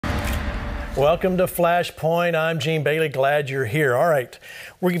Welcome to Flashpoint. I'm Gene Bailey. Glad you're here. All right,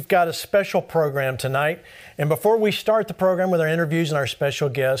 we've got a special program tonight. And before we start the program with our interviews and our special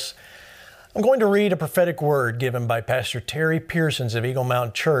guests, I'm going to read a prophetic word given by Pastor Terry Pearsons of Eagle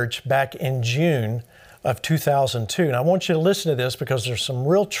Mountain Church back in June of 2002. And I want you to listen to this because there's some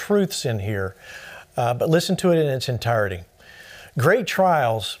real truths in here, but listen to it in its entirety. Great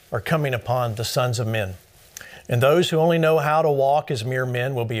trials are coming upon the sons of men, and those who only know how to walk as mere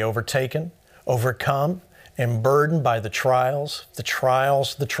men will be overtaken, overcome, and burdened by the trials.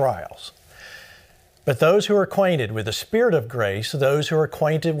 But those who are acquainted with the Spirit of grace, those who are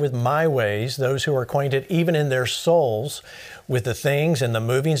acquainted with my ways, those who are acquainted even in their souls with the things and the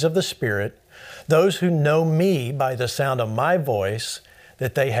movings of the Spirit, those who know me by the sound of my voice,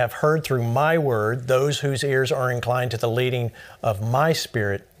 that they have heard through my word, those whose ears are inclined to the leading of my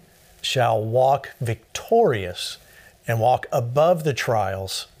Spirit, shall walk victorious and walk above the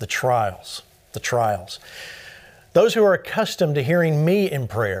trials. Those who are accustomed to hearing me in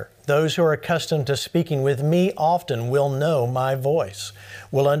prayer, those who are accustomed to speaking with me often will know my voice,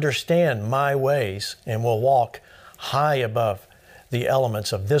 will understand my ways, and will walk high above the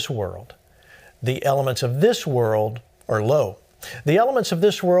elements of this world. The elements of this world are low. The elements of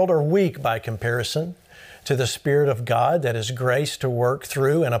this world are weak by comparison to the Spirit of God that is grace to work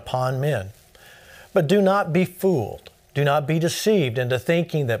through and upon men. But do not be fooled. Do not be deceived into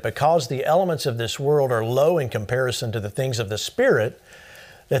thinking that because the elements of this world are low in comparison to the things of the Spirit,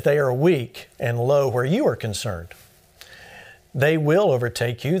 that they are weak and low where you are concerned. They will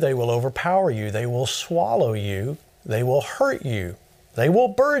overtake you. They will overpower you. They will swallow you. They will hurt you. They will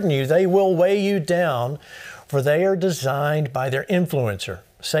burden you. They will weigh you down, for they are designed by their influencer,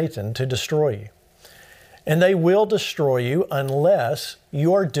 Satan, to destroy you. And they will destroy you unless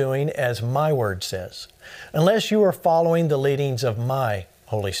you are doing as my word says, unless you are following the leadings of my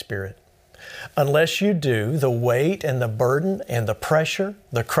Holy Spirit. Unless you do, the weight and the burden and the pressure,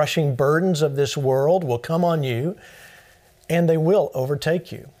 the crushing burdens of this world will come on you, and they will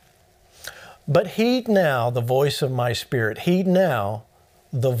overtake you. But heed now the voice of my Spirit. Heed now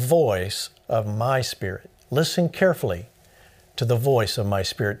the voice of my Spirit. Listen carefully to the voice of my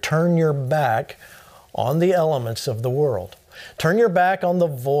Spirit. Turn your back on the elements of the world. Turn your back on the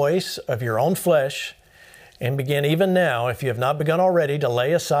voice of your own flesh and begin even now, if you have not begun already, to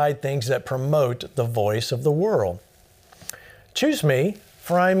lay aside things that promote the voice of the world. Choose me,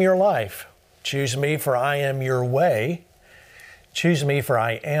 for I am your life. Choose me, for I am your way. Choose me, for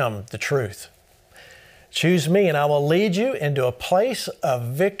I am the truth. Choose me, and I will lead you into a place of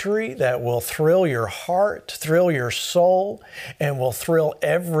victory that will thrill your heart, thrill your soul, and will thrill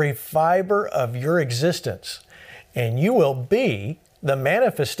every fiber of your existence. And you will be the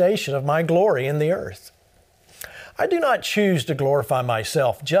manifestation of my glory in the earth. I do not choose to glorify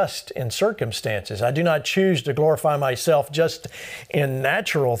myself just in circumstances. I do not choose to glorify myself just in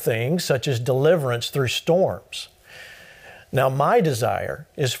natural things, such as deliverance through storms. Now, my desire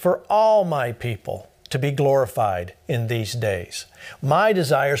is for all my people to be glorified in these days. My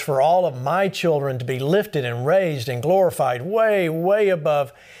desire is for all of my children to be lifted and raised and glorified way, way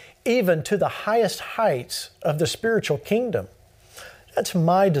above, even to the highest heights of the spiritual kingdom. That's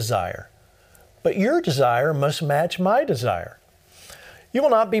my desire. But your desire must match my desire. You will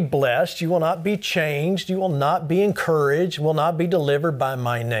not be blessed. You will not be changed. You will not be encouraged. You will not be delivered by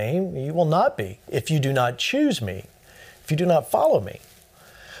my name. You will not be if you do not choose me, if you do not follow me.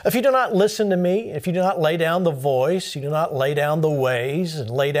 If you do not listen to me, if you do not lay down the voice, you do not lay down the ways and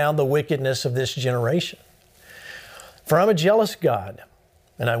lay down the wickedness of this generation. For I'm a jealous God,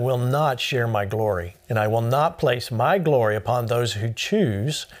 and I will not share my glory, and I will not place my glory upon those who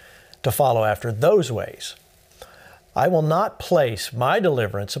choose to follow after those ways. I will not place my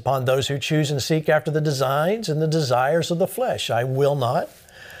deliverance upon those who choose and seek after the designs and the desires of the flesh. I will not.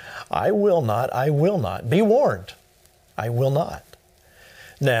 I will not. I will not. Be warned. I will not.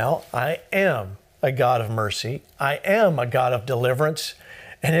 Now, I am a God of mercy. I am a God of deliverance.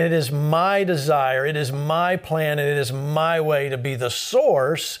 And it is my desire, it is my plan, and it is my way to be the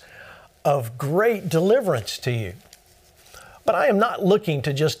source of great deliverance to you. But I am not looking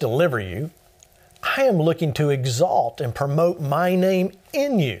to just deliver you. I am looking to exalt and promote my name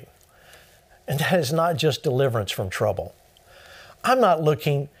in you. And that is not just deliverance from trouble. I'm not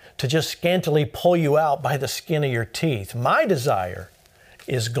looking to just scantily pull you out by the skin of your teeth. My desire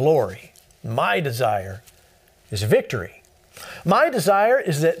is glory. My desire is victory. My desire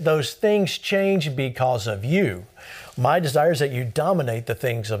is that those things change because of you. My desire is that you dominate the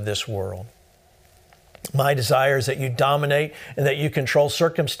things of this world. My desire is that you dominate and that you control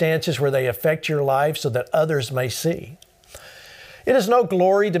circumstances where they affect your life so that others may see. It is no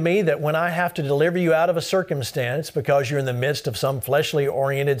glory to me that when I have to deliver you out of a circumstance because you're in the midst of some fleshly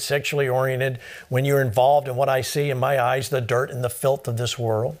oriented, sexually oriented, when you're involved in what I see in my eyes, the dirt and the filth of this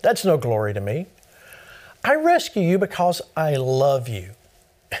world. That's no glory to me. I rescue you because I love you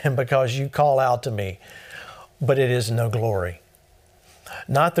and because you call out to me, but it is no glory.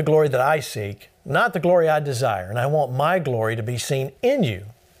 Not the glory that I seek, not the glory I desire, and I want my glory to be seen in you.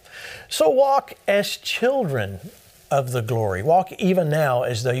 So walk as children of the glory. Walk even now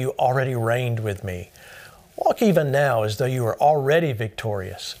as though you already reigned with me. Walk even now as though you are already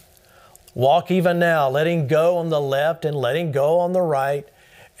victorious. Walk even now, letting go on the left and letting go on the right,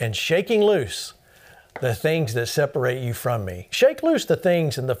 and shaking loose the things that separate you from me. Shake loose the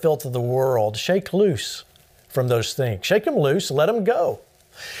things in the filth of the world. Shake loose from those things. Shake them loose, let them go.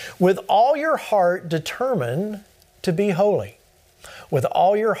 With all your heart, determine to be holy. With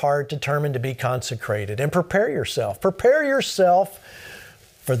all your heart, determined to be consecrated, and prepare yourself. Prepare yourself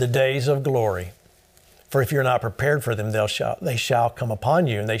for the days of glory. For if you're not prepared for them, they shall come upon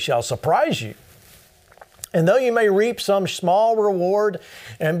you, and they shall surprise you. And though you may reap some small reward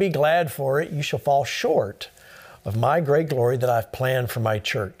and be glad for it, you shall fall short of my great glory that I've planned for my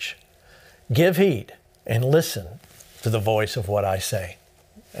church. Give heed and listen to the voice of what I say.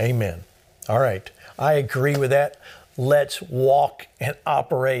 Amen. All right. I agree with that. Let's walk and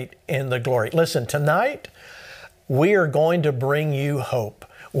operate in the glory. Listen, tonight, we are going to bring you hope.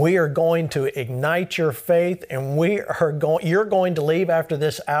 We are going to ignite your faith, and you're going to leave after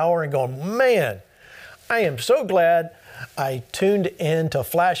this hour and going, man, I am so glad I tuned into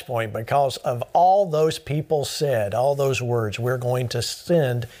Flashpoint because of all those people said, all those words. We're going to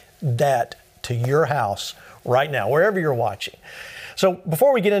send that to your house right now, wherever you're watching. So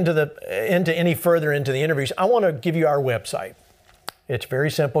before we get into any further into the interviews, I want to give you our website. It's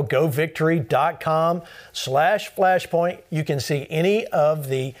very simple, govictory.com/flashpoint. You can see any of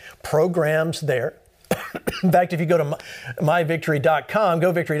the programs there. In fact, if you go to myvictory.com,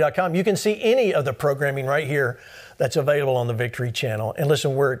 govictory.com, you can see any of the programming right here that's available on the Victory channel. And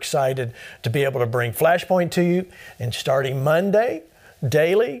listen, we're excited to be able to bring Flashpoint to you, and starting Monday,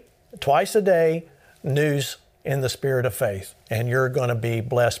 daily, twice a day, news in the spirit of faith, and you're going to be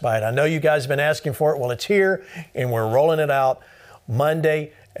blessed by it. I know you guys have been asking for it. Well, it's here, and we're rolling it out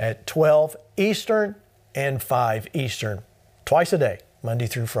Monday at 12 Eastern and 5 Eastern, twice a day, Monday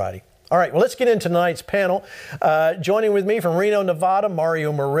through Friday. All right, well, let's get into tonight's panel. Joining with me from Reno, Nevada,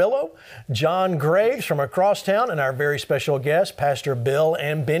 Mario Murillo, John Graves from across town, and our very special guest, Pastor Bill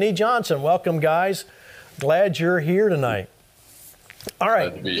and Beni Johnson. Welcome, guys. Glad you're here tonight. All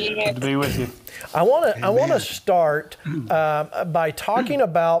right. Good to be with you. I want to start by talking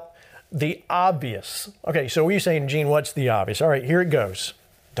about the obvious. Okay, so you're saying, Gene, what's the obvious? All right, here it goes.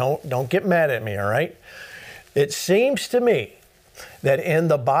 Don't get mad at me, all right? It seems to me that in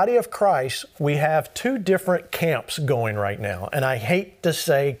the body of Christ, we have two different camps going right now. And I hate to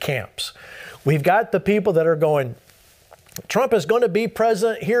say camps. We've got the people that are going, Trump is going to be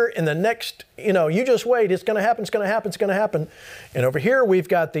president here in the next, you just wait. It's going to happen. It's going to happen. It's going to happen. And over here, we've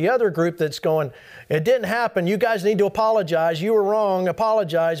got the other group that's going, it didn't happen. You guys need to apologize. You were wrong.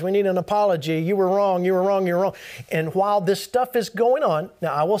 Apologize. We need an apology. You were wrong. You were wrong. You're wrong. And while this stuff is going on,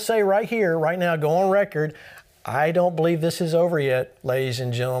 now I will say right here, right now, go on record, I don't believe this is over yet, ladies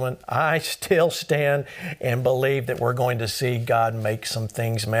and gentlemen. I still stand and believe that we're going to see God make some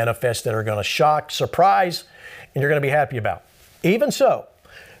things manifest that are going to shock, surprise, and you're going to be happy about. Even so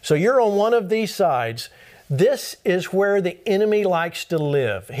you're on one of these sides. This is where the enemy likes to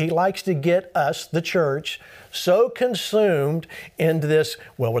live. He likes to get us, the church, so consumed into this,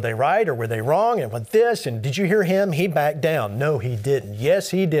 well, were they right or were they wrong? And with this, and did you hear him? He backed down. No, he didn't.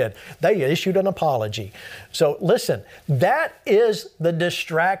 Yes, he did. They issued an apology. So listen, that is the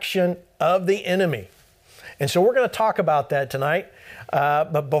distraction of the enemy. And so we're going to talk about that tonight.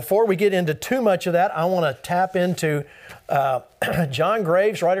 But before we get into too much of that, I want to tap into John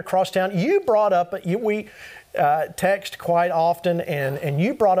Graves right across town. You brought up, we text quite often, and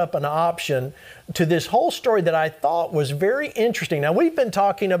you brought up an option to this whole story that I thought was very interesting. Now, we've been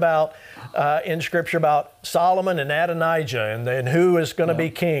talking about in Scripture about Solomon and Adonijah and who is going to be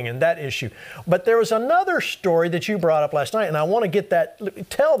king and that issue. But there was another story that you brought up last night, and I want to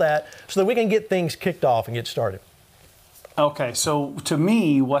tell that so that we can get things kicked off and get started. Okay, so to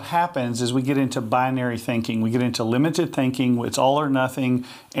me, what happens is we get into binary thinking. We get into limited thinking. It's all or nothing,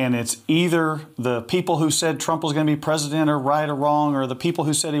 and it's either the people who said Trump was going to be president are right or wrong, or the people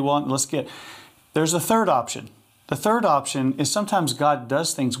who said he won't. There's a third option. The third option is sometimes God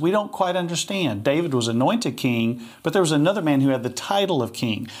does things we don't quite understand. David was anointed king, but there was another man who had the title of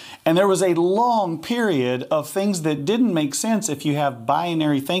king. And there was a long period of things that didn't make sense if you have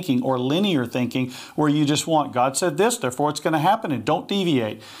binary thinking or linear thinking, where you just want, God said this, therefore it's going to happen, and don't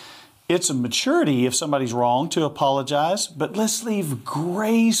deviate. It's a maturity if somebody's wrong to apologize, but let's leave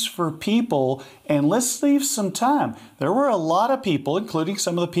grace for people, and let's leave some time. There were a lot of people, including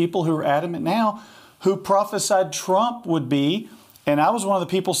some of the people who are adamant now, who prophesied Trump would be, and I was one of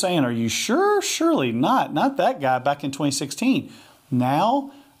the people saying, are you sure? Surely not. Not that guy back in 2016.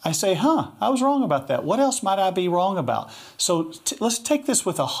 Now, I say, I was wrong about that. What else might I be wrong about? So let's take this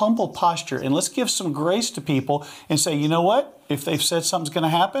with a humble posture, and let's give some grace to people and say, you know what? If they've said something's going to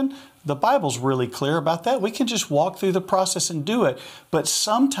happen, the Bible's really clear about that. We can just walk through the process and do it. But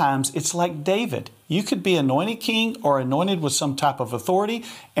sometimes it's like David. You could be anointed king or anointed with some type of authority,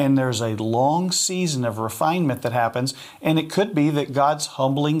 and there's a long season of refinement that happens, and it could be that God's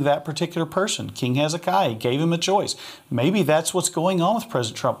humbling that particular person. King Hezekiah gave him a choice. Maybe that's what's going on with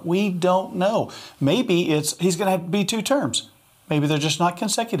President Trump. We don't know. Maybe he's going to have to be 2 terms. Maybe they're just not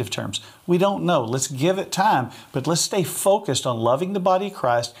consecutive terms. We don't know. Let's give it time, but let's stay focused on loving the body of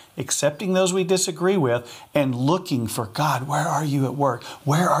Christ, accepting those we disagree with, and looking for God. Where are you at work?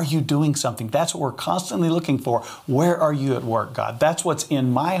 Where are you doing something? That's what we're constantly looking for. Where are you at work, God? That's what's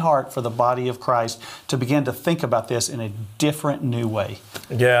in my heart for the body of Christ, to begin to think about this in a different, new way.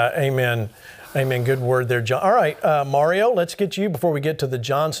 Yeah, amen. Amen. Good word there, John. All right, Mario, let's get you, before we get to the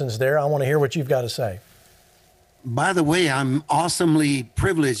Johnsons there, I want to hear what you've got to say. By the way, I'm awesomely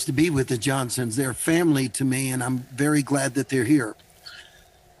privileged to be with the Johnsons. They're family to me, and I'm very glad that they're here.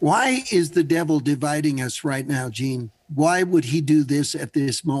 Why is the devil dividing us right now, Gene? Why would he do this at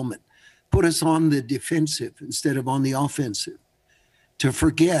this moment? Put us on the defensive instead of on the offensive. To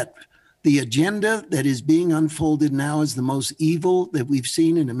forget the agenda that is being unfolded now is the most evil that we've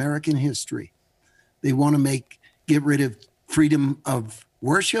seen in American history. They want to get rid of freedom of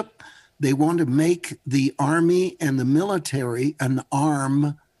worship. They want to make the army and the military an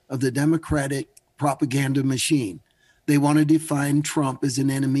arm of the Democratic propaganda machine. They want to define Trump as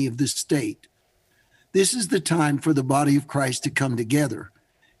an enemy of the state. This is the time for the body of Christ to come together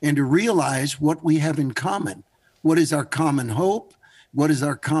and to realize what we have in common. What is our common hope? What is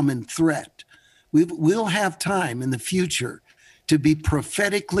our common threat? We'll have time in the future to be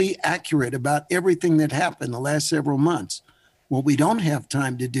prophetically accurate about everything that happened the last several months. What we don't have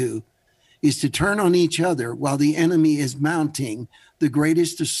time to do is to turn on each other while the enemy is mounting the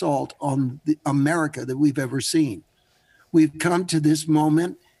greatest assault on America that we've ever seen. We've come to this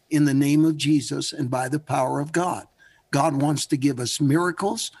moment in the name of Jesus and by the power of God. God wants to give us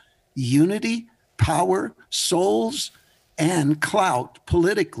miracles, unity, power, souls, and clout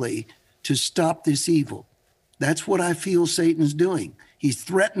politically to stop this evil. That's what I feel Satan's doing. He's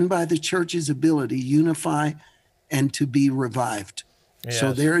threatened by the church's ability to unify and to be revived. Yes.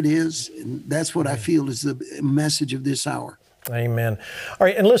 So there it is. And that's what I feel is the message of this hour. Amen. All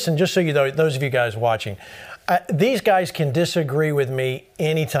right. And listen, just so you know, those of you guys watching, these guys can disagree with me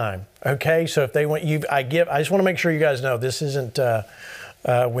anytime. Okay. So if they want you, I just want to make sure you guys know this isn't,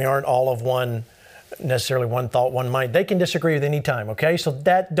 we aren't all of one, necessarily one thought, one mind. They can disagree with any time. Okay. So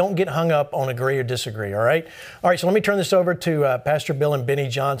don't get hung up on agree or disagree. All right. All right. So let me turn this over to Pastor Bill and Beni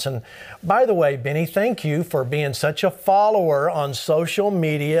Johnson. By the way, Beni, thank you for being such a follower on social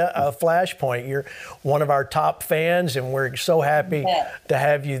media of Flashpoint. You're one of our top fans, and we're so happy to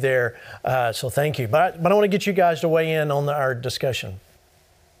have you there. So thank you. But I want to get you guys to weigh in on our discussion.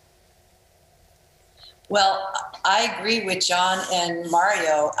 Well, I agree with John and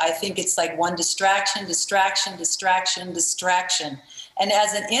Mario. I think it's like one distraction. And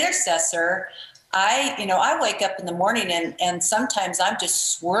as an intercessor, I wake up in the morning and sometimes I'm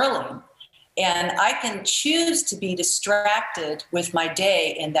just swirling. And I can choose to be distracted with my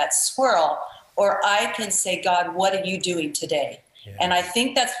day in that swirl, or I can say, God, what are you doing today? Yeah. And I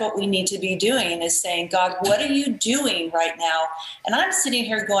think that's what we need to be doing, is saying, God, what are you doing right now? And I'm sitting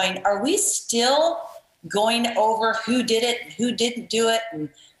here going, are we still going over who did it, and who didn't do it, and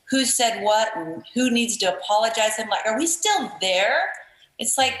who said what, and who needs to apologize? I'm like, are we still there?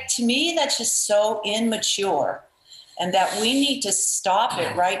 It's like, to me, that's just so immature, and that we need to stop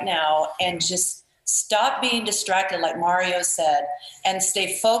it right now and just stop being distracted, like Mario said, and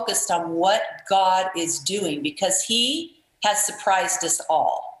stay focused on what God is doing, because he has surprised us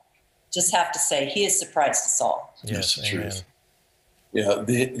all. Just have to say, he has surprised us all. Yes, that's the truth. Yeah,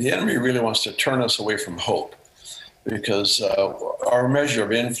 the enemy really wants to turn us away from hope, because our measure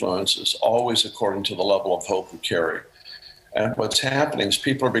of influence is always according to the level of hope we carry. And what's happening is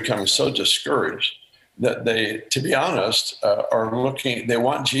people are becoming so discouraged that they, to be honest, are looking, they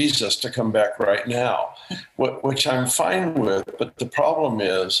want Jesus to come back right now, which I'm fine with. But the problem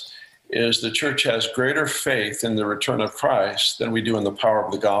is the church has greater faith in the return of Christ than we do in the power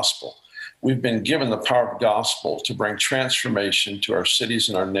of the gospel. We've been given the power of the gospel to bring transformation to our cities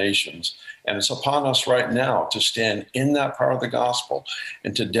and our nations. And it's upon us right now to stand in that power of the gospel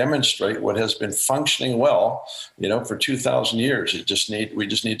and to demonstrate what has been functioning well, for 2,000 years. We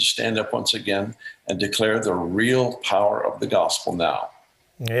just need to stand up once again and declare the real power of the gospel now.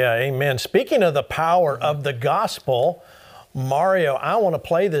 Yeah, amen. Speaking of the power of the gospel, Mario, I want to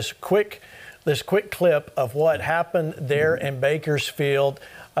play this quick clip of what happened there in Bakersfield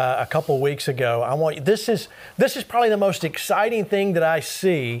a couple of weeks ago. This is probably the most exciting thing that I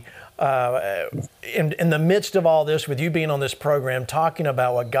see in the midst of all this, with you being on this program, talking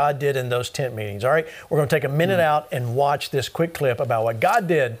about what God did in those tent meetings. All right, we're going to take a minute out and watch this quick clip about what God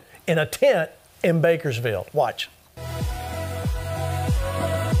did in a tent in Bakersfield. Watch.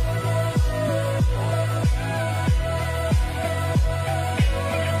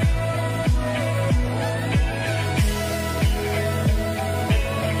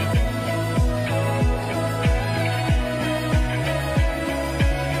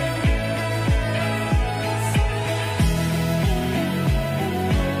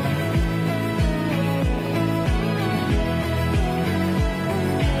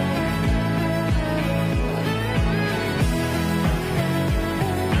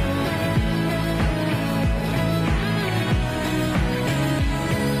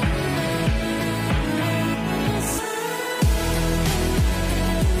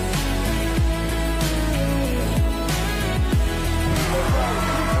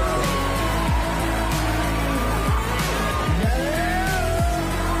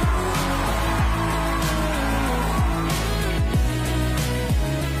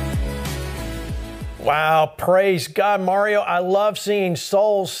 Wow, praise God, Mario. I love seeing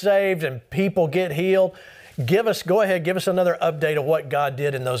souls saved and people get healed. Go ahead, give us another update of what God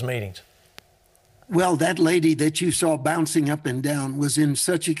did in those meetings. Well, that lady that you saw bouncing up and down was in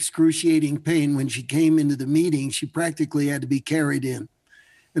such excruciating pain when she came into the meeting, she practically had to be carried in.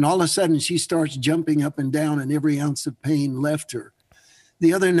 And all of a sudden, she starts jumping up and down and every ounce of pain left her.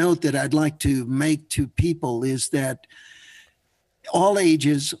 The other note that I'd like to make to people is that all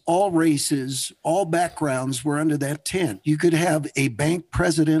ages, all races, all backgrounds were under that tent. You could have a bank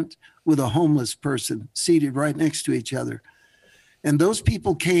president with a homeless person seated right next to each other. And those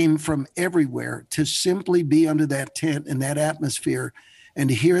people came from everywhere to simply be under that tent in that atmosphere and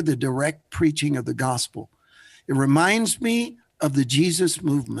to hear the direct preaching of the gospel. It reminds me of the Jesus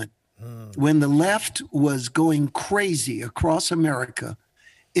movement. When the left was going crazy across America,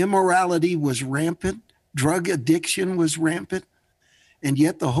 immorality was rampant, drug addiction was rampant, and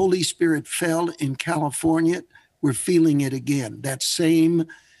yet the Holy Spirit fell in California. We're feeling it again, that same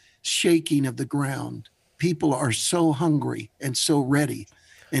shaking of the ground. People are so hungry and so ready.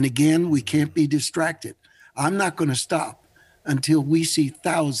 And again, we can't be distracted. I'm not going to stop until we see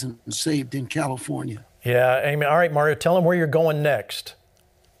thousands saved in California. Yeah, amen. All right, Mario, tell them where you're going next.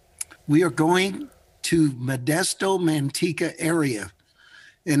 We are going to Modesto, Manteca area.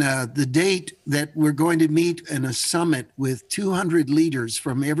 And the date that we're going to meet in a summit with 200 leaders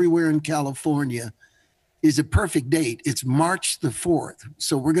from everywhere in California is a perfect date. It's March the 4th.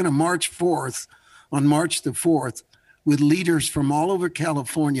 So we're going to march forth on March the 4th with leaders from all over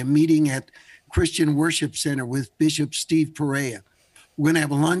California meeting at Christian Worship Center with Bishop Steve Perea. We're going to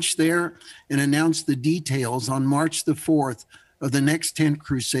have lunch there and announce the details on March the 4th of the next tent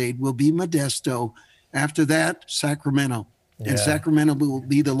crusade. Will be Modesto. After that, Sacramento. Yeah. And Sacramento will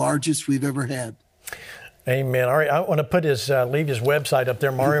be the largest we've ever had. Amen. All right, I want to put leave his website up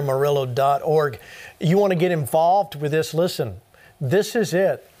there, mariomurillo.org. You want to get involved with this? Listen, this is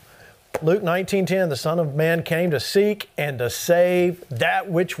it. Luke 19:10, the Son of Man came to seek and to save that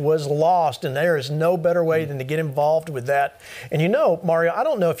which was lost. And there is no better way than to get involved with that. And you know, Mario, I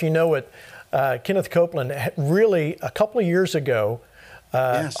don't know if you know it, Kenneth Copeland really, a couple of years ago,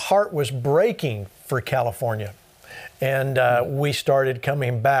 yes, heart was breaking for California. And we started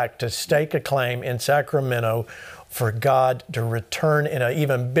coming back to stake a claim in Sacramento for God to return in an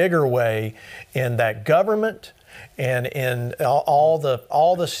even bigger way in that government and in all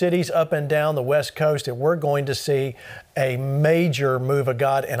the cities up and down the West Coast, that we're going to see a major move of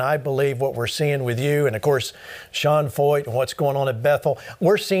God. And I believe what we're seeing with you, and of course, Sean Foyt and what's going on at Bethel,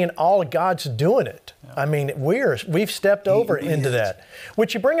 we're seeing all of God's doing it. I mean, we've stepped over into that,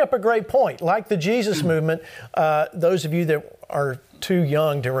 which you bring up a great point. Like the Jesus movement, those of you that are too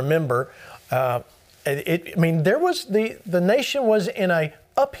young to remember, there was the nation was in a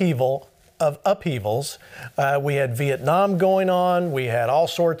upheaval of upheavals. We had Vietnam going on. We had all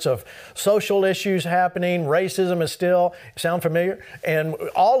sorts of social issues happening. Racism is still, sound familiar? And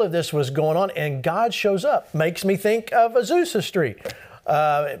all of this was going on, and God shows up. Makes me think of Azusa Street.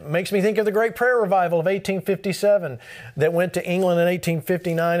 It makes me think of the Great Prayer Revival of 1857 that went to England in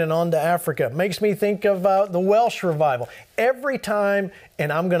 1859 and on to Africa. Makes me think of the Welsh Revival. Every time,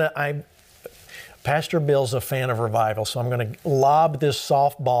 and Pastor Bill's a fan of revival, so I'm going to lob this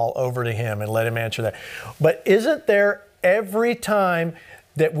softball over to him and let him answer that. But isn't there, every time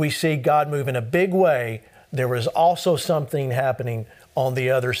that we see God move in a big way, there is also something happening on the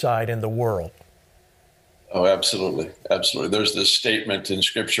other side in the world? Oh, absolutely. Absolutely. There's this statement in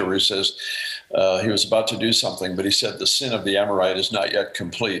Scripture where he says he was about to do something, but he said the sin of the Amorite is not yet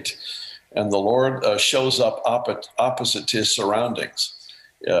complete. And the Lord shows up opposite to his surroundings.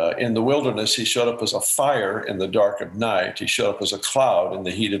 In the wilderness, he showed up as a fire in the dark of night. He showed up as a cloud in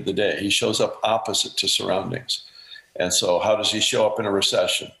the heat of the day. He shows up opposite to surroundings. And so how does he show up in a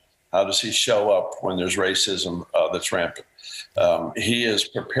recession? How does he show up when there's racism that's rampant? He is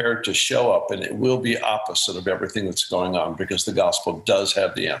prepared to show up, and it will be opposite of everything that's going on, because the gospel does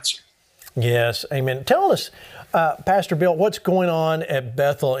have the answer. Yes, amen. Tell us, Pastor Bill, what's going on at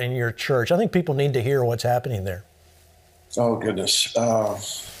Bethel in your church? I think people need to hear what's happening there. Oh, goodness.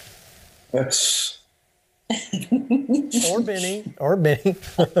 That's... Or Beni.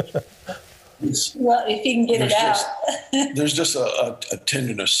 Well, if you can get it out. There's just a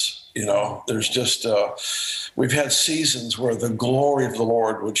tenderness, there's just, we've had seasons where the glory of the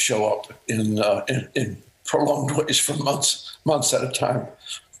Lord would show up in prolonged ways for months at a time.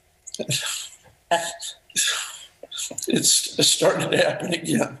 It's starting to happen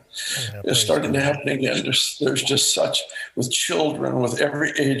again. It's starting to happen again. There's just such, with children, with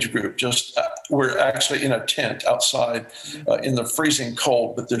every age group, we're actually in a tent outside in the freezing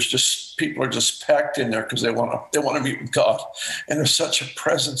cold, but there's just, people are just packed in there because they want to meet with God. And there's such a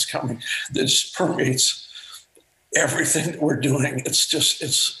presence coming that just permeates everything that we're doing. It's just,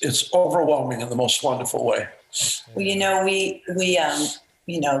 it's overwhelming in the most wonderful way. Well, we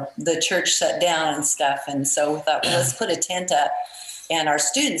the church shut down and stuff. And so we thought, well, let's put a tent up. And our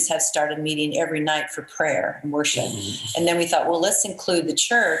students have started meeting every night for prayer and worship. And then we thought, well, let's include the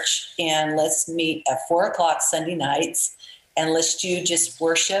church and let's meet at 4:00 Sunday nights and let's do just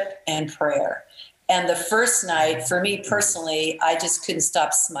worship and prayer. And the first night, for me personally, I just couldn't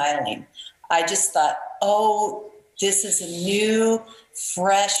stop smiling. I just thought, oh, this is a new,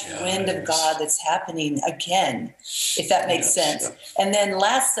 fresh wind of God that's happening again, if that makes sense. And then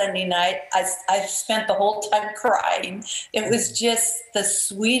last Sunday night, I spent the whole time crying. It was just the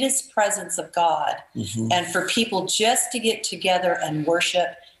sweetest presence of God. And for people just to get together and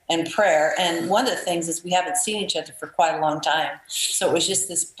worship and prayer. And one of the things is we haven't seen each other for quite a long time. So it was just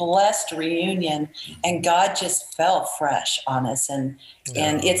this blessed reunion, and God just fell fresh on us. And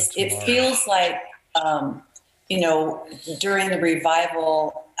it feels like, during the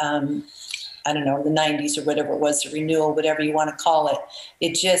revival, I don't know, the 90s or whatever it was, the renewal, whatever you want to call it,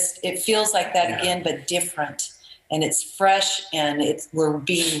 it feels like that again, but different. And it's fresh, and we're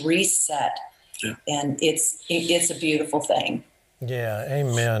being reset. And it's a beautiful thing. Yeah,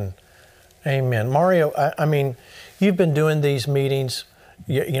 amen. Amen. Mario, I mean, you've been doing these meetings,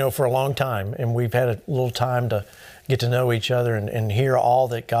 for a long time, and we've had a little time to get to know each other and hear all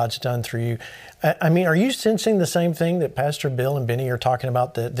that God's done through you. I mean, are you sensing the same thing that Pastor Bill and Beni are talking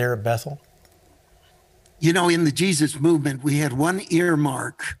about there at Bethel? In the Jesus movement, we had one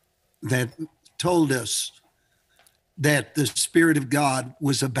earmark that told us that the Spirit of God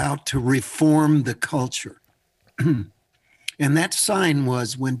was about to reform the culture. And that sign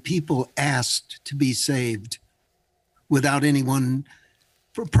was when people asked to be saved without anyone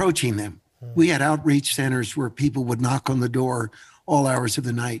approaching them. We had outreach centers where people would knock on the door all hours of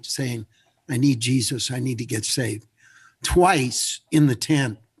the night saying, I need Jesus, I need to get saved. Twice in the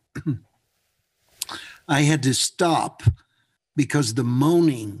tent, I had to stop because the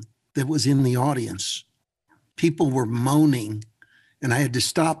moaning that was in the audience, people were moaning, and I had to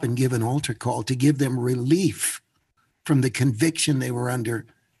stop and give an altar call to give them relief from the conviction they were under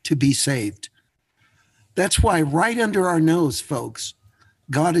to be saved. That's why right under our nose, folks,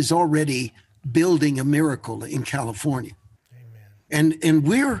 God is already building a miracle in California. Amen. And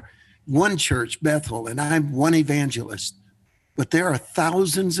we're one church, Bethel, and I'm one evangelist, but there are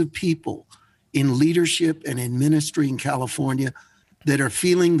thousands of people in leadership and in ministry in California that are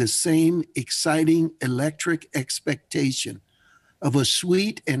feeling the same exciting, electric expectation of a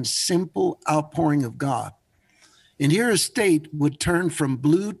sweet and simple outpouring of God. And here a state would turn from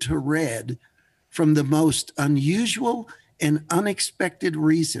blue to red from the most unusual and unexpected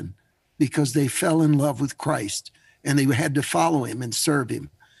reason, because they fell in love with Christ and they had to follow him and serve him.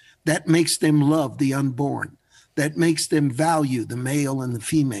 That makes them love the unborn. That makes them value the male and the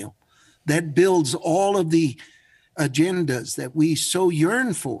female. That builds all of the agendas that we so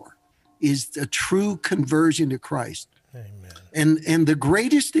yearn for, is a true conversion to Christ. Amen. And the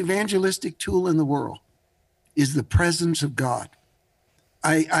greatest evangelistic tool in the world is the presence of God.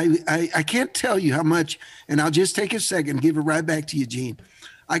 I can't tell you how much, and I'll just take a second, give it right back to you, Gene.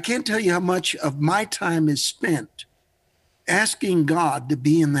 I can't tell you how much of my time is spent asking God to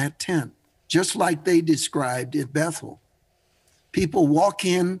be in that tent, just like they described at Bethel. People walk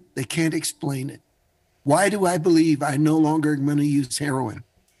in, they can't explain it. Why do I believe I no longer am going to use heroin?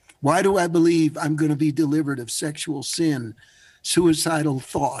 Why do I believe I'm going to be delivered of sexual sin, suicidal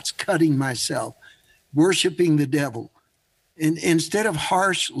thoughts, cutting myself, worshiping the devil? And instead of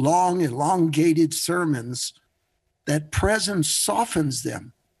harsh, long, elongated sermons, that presence softens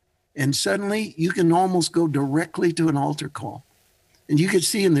them. And suddenly you can almost go directly to an altar call. And you can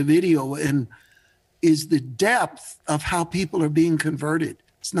see in the video and is the depth of how people are being converted.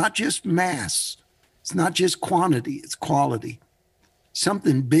 It's not just mass. It's not just quantity, it's quality.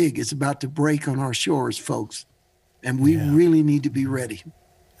 Something big is about to break on our shores, folks. And we really need to be ready.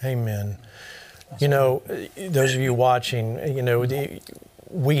 Amen. You know, those of you watching, you know,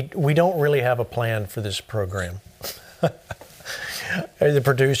 we don't really have a plan for this program. The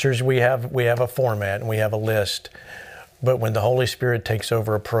producers, we have a format and we have a list. But when the Holy Spirit takes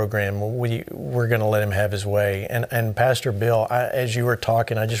over a program, we're going to let him have his way. And Pastor Bill, as you were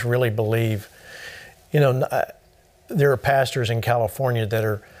talking, I just really believe, you know, there are pastors in California that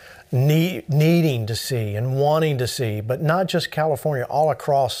are needing to see and wanting to see, but not just California, all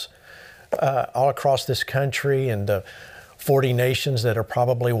across this country and the 40 nations that are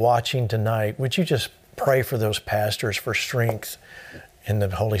probably watching tonight. Would you just pray for those pastors for strength and the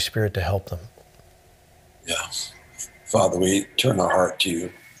Holy Spirit to help them? Yeah. Father, we turn our heart to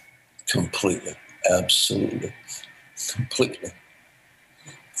you completely, absolutely, completely.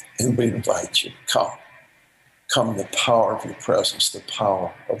 And we invite you, come. Come in the power of your presence, the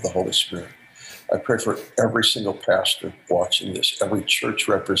power of the Holy Spirit. I pray for every single pastor watching this, every church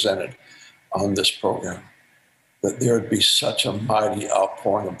represented on this program, that there would be such a mighty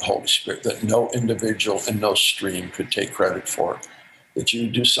outpouring of the Holy Spirit that no individual and no stream could take credit for it. That you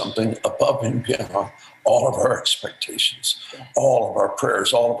do something above and beyond all of our expectations, all of our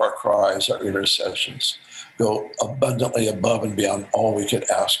prayers, all of our cries, our intercessions. Go abundantly above and beyond all we could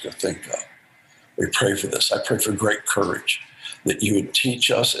ask or think of. We pray for this. I pray for great courage, that you would teach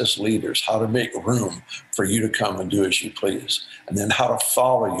us as leaders how to make room for you to come and do as you please, and then how to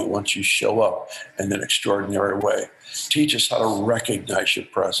follow you once you show up in an extraordinary way. Teach us how to recognize your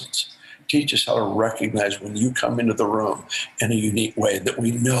presence. Teach us how to recognize when you come into the room in a unique way, that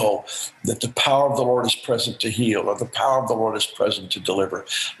we know that the power of the Lord is present to heal, or the power of the Lord is present to deliver.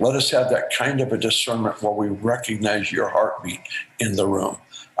 Let us have that kind of a discernment where we recognize your heartbeat in the room.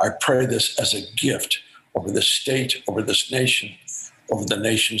 I pray this as a gift over this state, over this nation, over the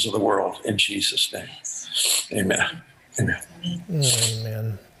nations of the world, in Jesus' name. Amen. Amen.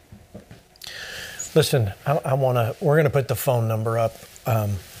 Amen. Listen, we're going to put the phone number up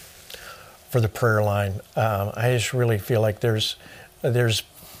for the prayer line. I just really feel like there's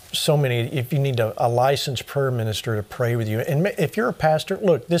so many. If you need a licensed prayer minister to pray with you, and if you're a pastor,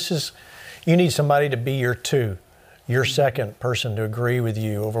 look, you need somebody to be your second person to agree with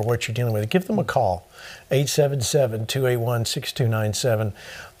you over what you're dealing with. Give them a call, 877-281-6297.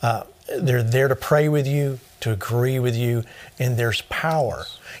 They're there to pray with you, to agree with you, and there's power.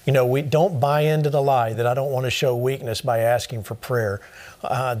 You know, we don't buy into the lie that I don't want to show weakness by asking for prayer.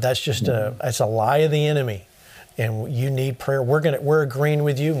 That's a lie of the enemy, and you need prayer. We're agreeing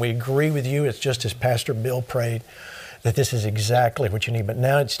with you, and we agree with you. It's just as Pastor Bill prayed, that this is exactly what you need. But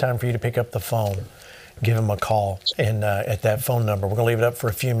now it's time for you to pick up the phone, give him a call, and at that phone number, we're going to leave it up for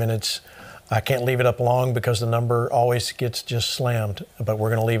a few minutes. I can't leave it up long because the number always gets just slammed, but we're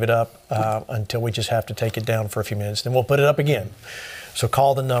going to leave it up until we just have to take it down for a few minutes. Then we'll put it up again. So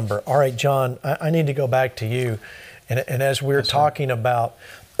call the number. All right, John, I need to go back to you. And as we're talking about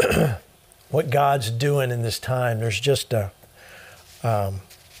what God's doing in this time, there's just a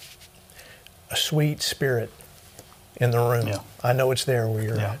sweet spirit in the room. Yeah. I know it's there where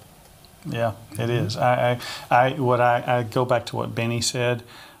you're at. Yeah, it is. I go back to what Beni said,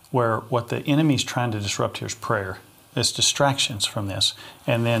 where what the enemy's trying to disrupt here is prayer. It's distractions from this.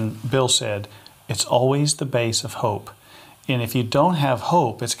 And then Bill said, it's always the base of hope. And if you don't have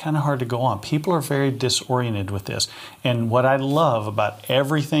hope, it's kind of hard to go on. People are very disoriented with this. And what I love about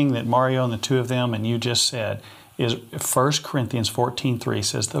everything that Mario and the two of them and you just said is 1 Corinthians 14:3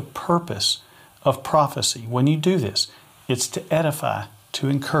 says the purpose of prophecy, when you do this, it's to edify, to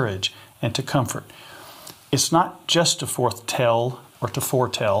encourage, and to comfort. It's not just to foretell or to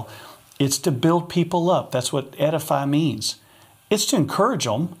foretell. It's to build people up. That's what edify means. It's to encourage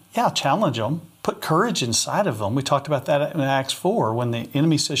them, challenge them, put courage inside of them. We talked about that in Acts 4 when the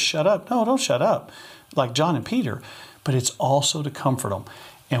enemy says, shut up. No, don't shut up, like John and Peter. But it's also to comfort them.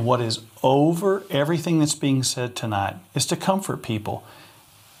 And what is over everything that's being said tonight is to comfort people.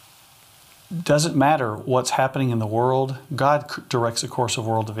 Doesn't matter what's happening in the world. God directs the course of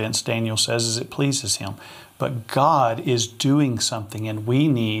world events, Daniel says, as it pleases him. But God is doing something, and we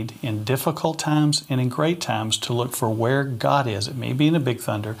need, in difficult times and in great times, to look for where God is. It may be in a big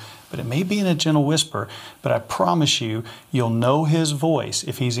thunder, but it may be in a gentle whisper. But I promise you, you'll know His voice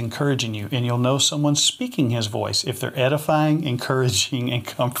if He's encouraging you, and you'll know someone speaking His voice if they're edifying, encouraging, and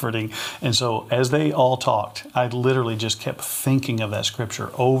comforting. And so as they all talked, I literally just kept thinking of that scripture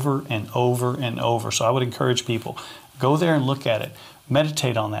over and over and over. So I would encourage people, go there and look at it.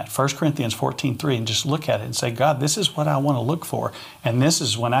 Meditate on that, 1 Corinthians 14:3, and just look at it and say, God, this is what I want to look for. And this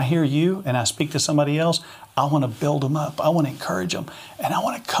is when I hear you and I speak to somebody else, I want to build them up. I want to encourage them. And I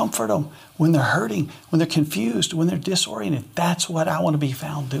want to comfort them when they're hurting, when they're confused, when they're disoriented. That's what I want to be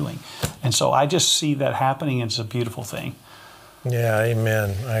found doing. And so I just see that happening, and it's a beautiful thing. Yeah,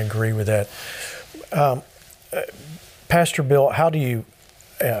 amen. I agree with that. Pastor Bill, how do you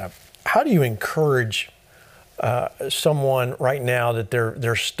encourage someone right now that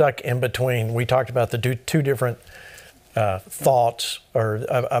they're stuck in between? We talked about the two different thoughts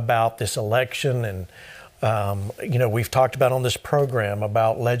about this election, and we've talked about on this program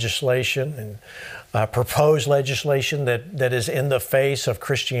about legislation and proposed legislation that is in the face of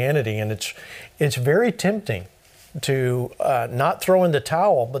Christianity, and it's very tempting to not throw in the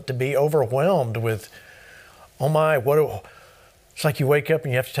towel, but to be overwhelmed with, oh my, it's like you wake up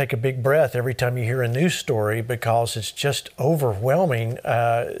and you have to take a big breath every time you hear a news story, because it's just overwhelming,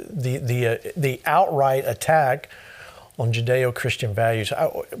 the outright attack on Judeo-Christian values.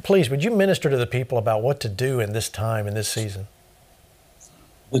 Please, would you minister to the people about what to do in this time, in this season?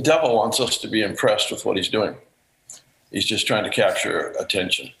 The devil wants us to be impressed with what he's doing. He's just trying to capture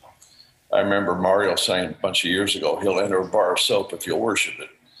attention. I remember Murillo saying a bunch of years ago, he'll enter a bar of soap if you'll worship it.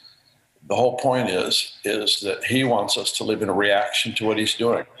 The whole point is that he wants us to live in a reaction to what he's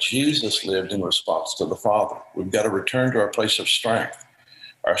doing. Jesus lived in response to the Father. We've got to return to our place of strength.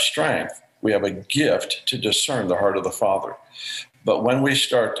 Our strength, we have a gift to discern the heart of the Father. But when we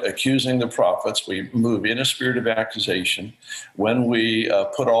start accusing the prophets, we move in a spirit of accusation. When we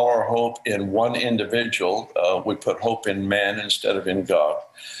put all our hope in one individual, we put hope in man instead of in God.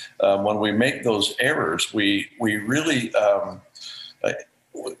 When we make those errors, we really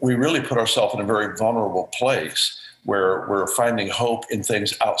put ourselves in a very vulnerable place where we're finding hope in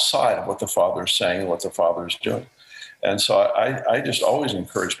things outside of what the Father is saying and what the Father is doing. And so I just always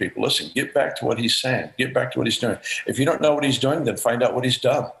encourage people, listen, get back to what he's saying. Get back to what he's doing. If you don't know what he's doing, then find out what he's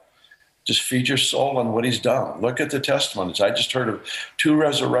done. Just feed your soul on what he's done. Look at the testimonies. I just heard of 2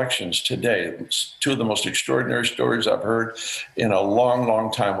 resurrections today. It's 2 of the most extraordinary stories I've heard in a long,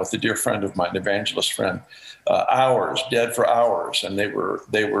 long time with a dear friend of mine, an evangelist friend. Hours, dead for hours, and they were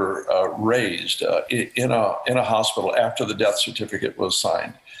raised in a hospital after the death certificate was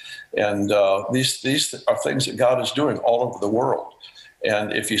signed. And these are things that God is doing all over the world.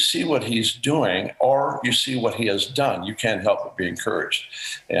 And if you see what he's doing or you see what he has done, you can't help but be encouraged.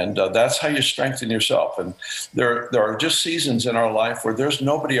 And that's how you strengthen yourself. And there are just seasons in our life where there's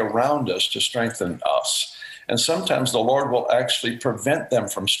nobody around us to strengthen us. And sometimes the Lord will actually prevent them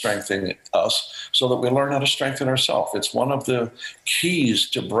from strengthening us so that we learn how to strengthen ourselves. It's one of the keys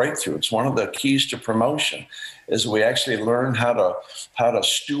to breakthrough. It's one of the keys to promotion, is we actually learn how to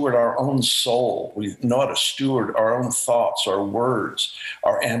steward our own soul. We know how to steward our own thoughts, our words,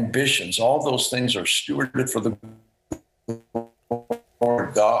 our ambitions. All those things are stewarded for the glory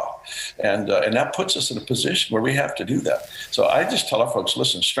of God. And that puts us in a position where we have to do that. So I just tell our folks,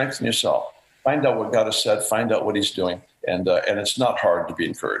 listen, strengthen yourself. Find out what God has said. Find out what he's doing. And it's not hard to be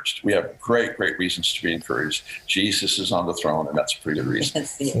encouraged. We have great, great reasons to be encouraged. Jesus is on the throne, and that's a pretty good reason.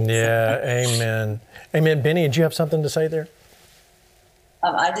 Yeah, amen. Amen. Beni, did you have something to say there?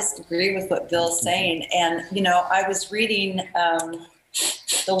 I just agree with what Bill's saying. And, I was reading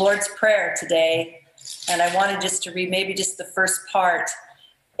the Lord's Prayer today, and I wanted just to read maybe just the first part.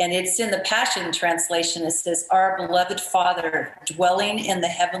 And it's in the Passion Translation. It says, "Our beloved Father, dwelling in the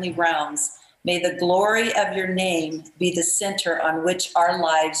heavenly realms, may the glory of your name be the center on which our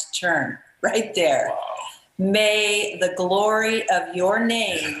lives turn." Right there. Wow. May the glory of your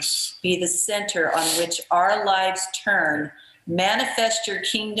name be the center on which our lives turn. Manifest your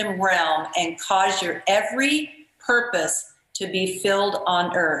kingdom realm and cause your every purpose to be filled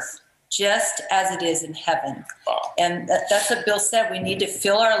on earth, just as it is in heaven. Wow. And that's what Bill said. We need to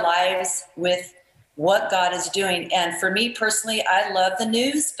fill our lives with what God is doing. And for me personally, I love the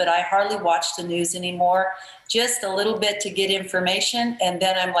news, but I hardly watch the news anymore. Just a little bit to get information. And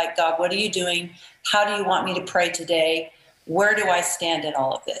then I'm like, God, what are you doing? How do you want me to pray today? Where do I stand in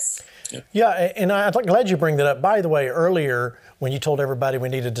all of this? Yeah, and I'm glad you bring that up. By the way, earlier when you told everybody we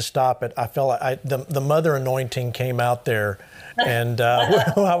needed to stop it, I felt like the mother anointing came out there. And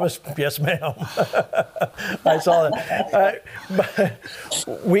I was, yes, ma'am. I saw that.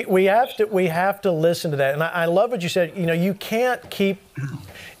 But we have to listen to that. And I love what you said. You know, you can't keep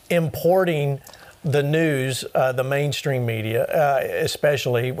importing the news, the mainstream media,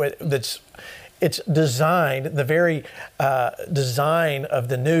 especially it's designed. The very design of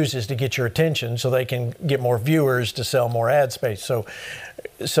the news is to get your attention, so they can get more viewers to sell more ad space. So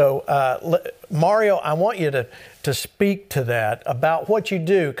Mario, I want you to speak to that about what you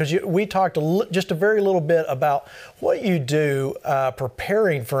do, because we talked just a very little bit about what you do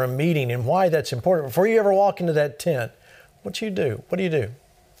preparing for a meeting and why that's important. Before you ever walk into that tent, what do you do?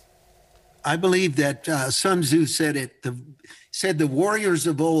 I believe that Sun Tzu said it. Said the warriors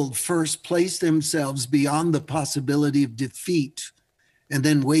of old first placed themselves beyond the possibility of defeat and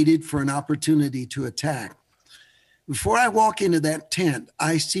then waited for an opportunity to attack. Before I walk into that tent,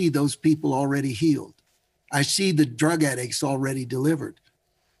 I see those people already healed. I see the drug addicts already delivered.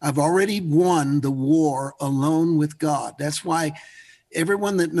 I've already won the war alone with God. That's why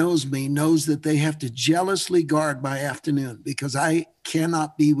everyone that knows me knows that they have to jealously guard my afternoon, because I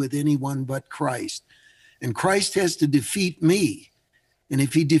cannot be with anyone but Christ. And Christ has to defeat me. And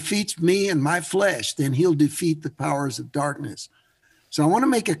if he defeats me and my flesh, then he'll defeat the powers of darkness. So I want to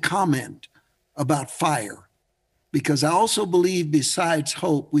make a comment about fire, because I also believe besides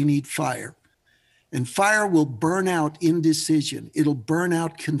hope, we need fire. And fire will burn out indecision. It'll burn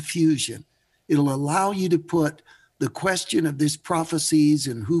out confusion. It'll allow you to put the question of these prophecies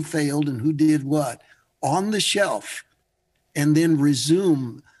and who failed and who did what on the shelf, and then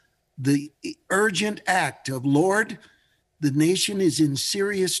resume the urgent act of, Lord, the nation is in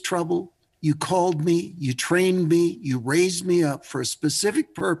serious trouble. You called me, you trained me, you raised me up for a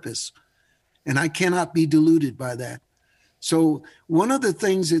specific purpose, and I cannot be deluded by that. So one of the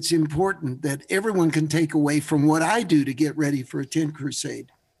things that's important that everyone can take away from what I do to get ready for a tent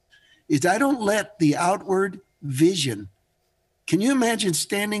crusade is I don't let the outward vision. Can you imagine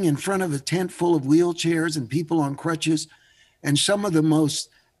standing in front of a tent full of wheelchairs and people on crutches and some of the most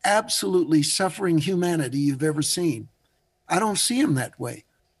absolutely suffering humanity you've ever seen? I don't see them that way.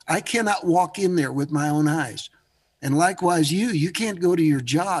 I cannot walk in there with my own eyes. And likewise, you can't go to your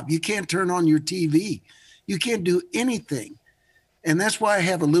job. You can't turn on your TV. You can't do anything. And that's why I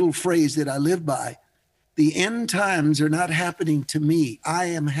have a little phrase that I live by. The end times are not happening to me. I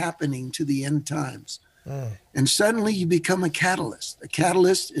am happening to the end times. And suddenly you become a catalyst. A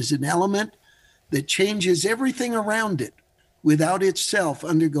catalyst is an element that changes everything around it without itself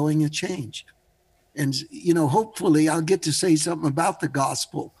undergoing a change. And, you know, hopefully I'll get to say something about the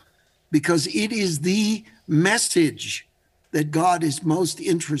gospel, because it is the message that God is most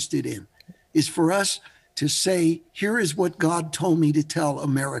interested in, is for us to say, here is what God told me to tell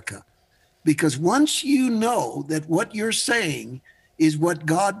America. Because once you know that what you're saying is what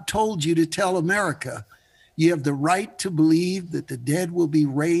God told you to tell America, you have the right to believe that the dead will be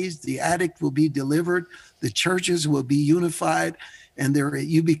raised, the addict will be delivered, the churches will be unified, and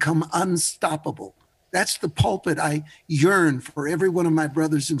you become unstoppable. That's the pulpit I yearn for every one of my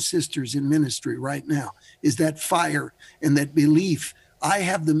brothers and sisters in ministry right now, is that fire and that belief. I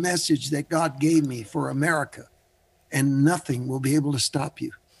have the message that God gave me for America, and nothing will be able to stop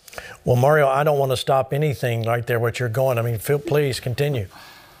you. Well, Mario, I don't want to stop anything right there, what you're going. I mean, Phil, please continue.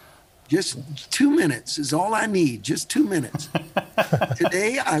 Just 2 minutes is all I need, just 2 minutes.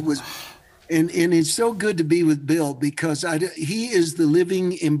 Today I was, and it's so good to be with Bill, because he is the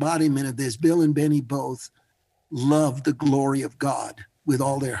living embodiment of this. Bill and Beni both love the glory of God with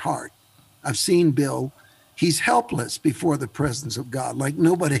all their heart. I've seen Bill. He's helpless before the presence of God, like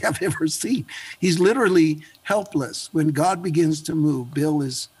nobody I've ever seen. He's literally helpless. When God begins to move, Bill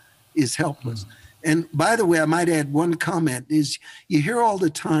is helpless. And by the way, I might add one comment is, you hear all the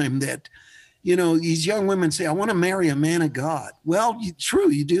time that, you know, these young women say, I want to marry a man of God. Well,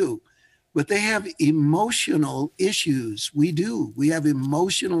 true, you do. But they have emotional issues. We do. We have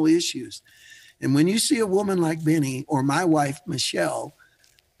emotional issues. And when you see a woman like Beni or my wife, Michelle,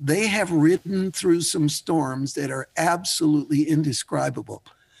 they have ridden through some storms that are absolutely indescribable,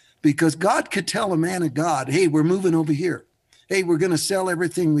 because God could tell a man of God, hey, we're moving over here. Hey, we're going to sell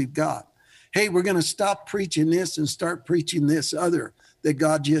everything we've got. Hey, we're going to stop preaching this and start preaching this other that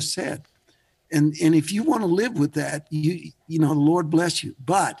God just said. And if you want to live with that, you know, the Lord bless you.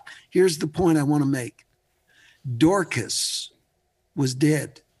 But here's the point I want to make. Dorcas was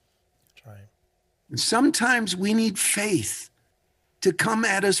dead. That's right. And sometimes we need faith to come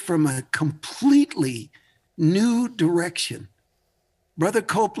at us from a completely new direction. Brother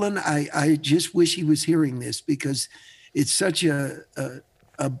Copeland, I just wish he was hearing this, because it's such a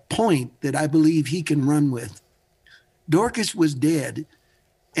point that I believe he can run with. Dorcas was dead,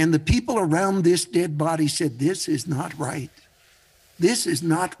 and the people around this dead body said, this is not right. This is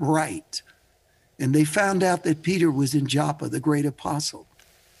not right. And they found out that Peter was in Joppa, the great apostle.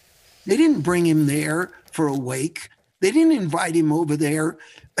 They didn't bring him there for a wake. They didn't invite him over there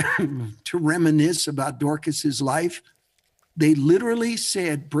to reminisce about Dorcas's life. They literally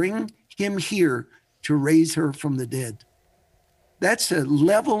said, bring him here to raise her from the dead. That's a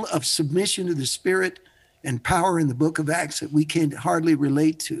level of submission to the Spirit and power in the book of Acts that we can hardly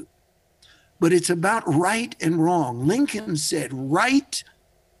relate to. But it's about right and wrong. Lincoln said, right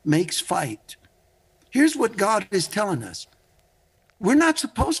makes fight. Here's what God is telling us. We're not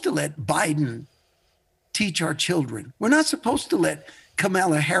supposed to let Biden teach our children. We're not supposed to let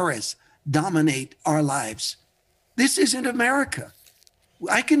Kamala Harris dominate our lives. This isn't America.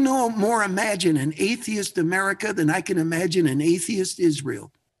 I can no more imagine an atheist America than I can imagine an atheist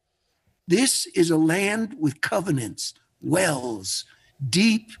Israel. This is a land with covenants, wells,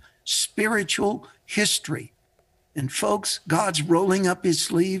 deep spiritual history. And folks, God's rolling up his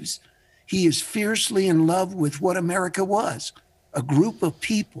sleeves. He is fiercely in love with what America was, a group of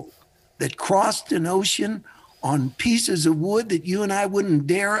people that crossed an ocean on pieces of wood that you and I wouldn't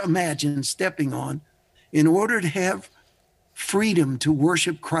dare imagine stepping on in order to have freedom to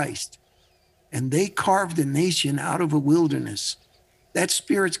worship Christ. And they carved a nation out of a wilderness. That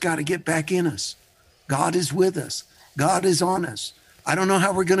spirit's got to get back in us. God is with us. God is on us. I don't know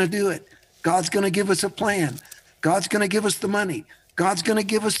how we're going to do it. God's going to give us a plan. God's going to give us the money. God's going to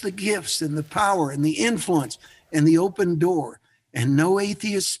give us the gifts and the power and the influence and the open door. And no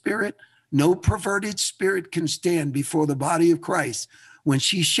atheist spirit, no perverted spirit can stand before the body of Christ when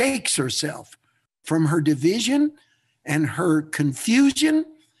she shakes herself from her division and her confusion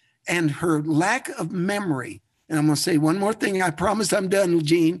and her lack of memory. And I'm going to say one more thing. I promise I'm done,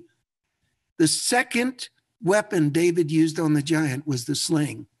 Gene. The second weapon David used on the giant was the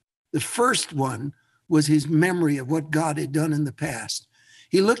sling. The first one was his memory of what God had done in the past.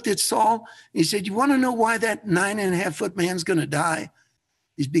 He looked at Saul and he said, you want to know why that 9.5-foot man's going to die?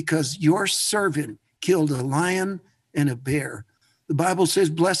 It's because your servant killed a lion and a bear. The Bible says,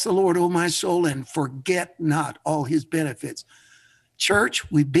 bless the Lord, O my soul, and forget not all his benefits.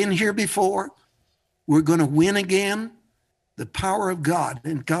 Church, we've been here before. We're going to win again. The power of God.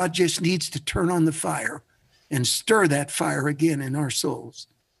 And God just needs to turn on the fire and stir that fire again in our souls.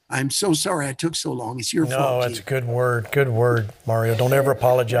 I'm so sorry I took so long. It's your fault. No, that's a good word. Good word, Mario. Don't ever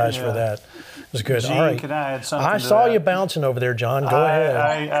apologize for that. It was good. Gene, all right. can I add something I to saw that? you bouncing over there, John. Go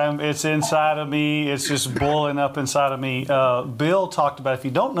ahead. It's inside of me. It's just boiling up inside of me. Bill talked about if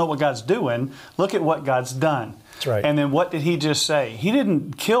you don't know what God's doing, look at what God's done. That's right. And then what did he just say? He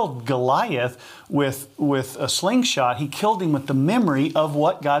didn't kill Goliath with a slingshot. He killed him with the memory of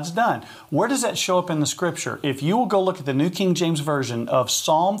what God's done. Where does that show up in the scripture? If you will go look at the New King James Version of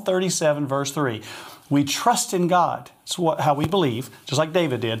Psalm 37, verse 3, we trust in God. It's how we believe, just like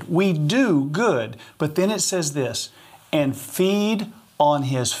David did. We do good. But then it says this, and feed on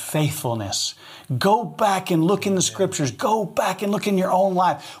his faithfulness. Go back and look in the scriptures. Go back and look in your own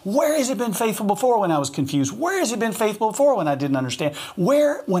life. Where has it been faithful before when I was confused? Where has it been faithful before when I didn't understand?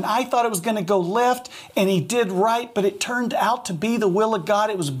 Where, when I thought it was going to go left and he did right, but it turned out to be the will of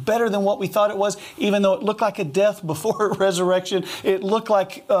God. It was better than what we thought it was, even though it looked like a death before a resurrection. It looked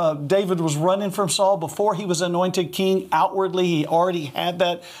like David was running from Saul before he was anointed king. Outwardly, he already had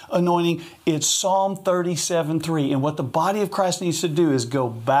that anointing. It's Psalm 37:3. And what the body of Christ needs to do is go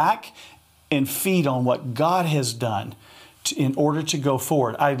back and feed on what God has done in order to go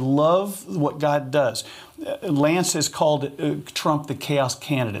forward. I love what God does. Lance has called Trump the chaos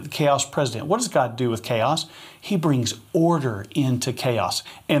candidate, the chaos president. What does God do with chaos? He brings order into chaos.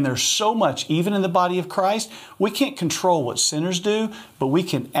 And there's so much, even in the body of Christ, we can't control what sinners do, but we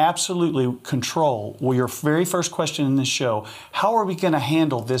can absolutely control. Well, your very first question in this show, how are we going to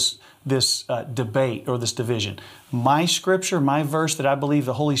handle this debate or this division? My scripture, my verse that I believe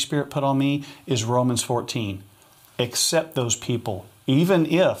the Holy Spirit put on me is Romans 14. Accept those people even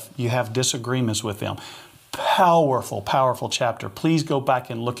if you have disagreements with them. Powerful, powerful chapter. Please go back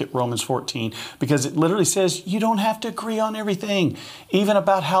and look at Romans 14, because it literally says you don't have to agree on everything, even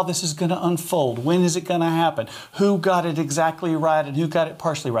about how this is going to unfold. When is it going to happen? Who got it exactly right and who got it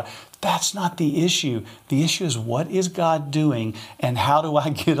partially right? That's not the issue. The issue is, what is God doing and how do I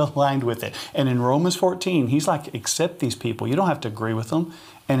get aligned with it? And in Romans 14, he's like, accept these people. You don't have to agree with them,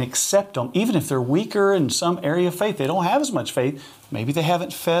 and accept them. Even if they're weaker in some area of faith, they don't have as much faith. Maybe they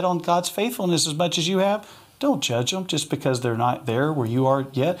haven't fed on God's faithfulness as much as you have. Don't judge them just because they're not there where you are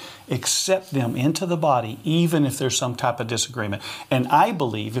yet. Accept them into the body, even if there's some type of disagreement. And I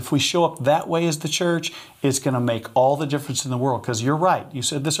believe if we show up that way as the church, it's going to make all the difference in the world. Because you're right. You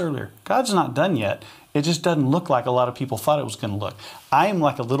said this earlier. God's not done yet. It just doesn't look like a lot of people thought it was going to look. I am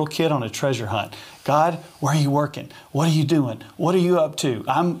like a little kid on a treasure hunt. God, where are you working? What are you doing? What are you up to?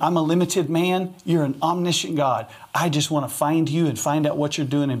 I'm a limited man. You're an omniscient God. I just want to find you and find out what you're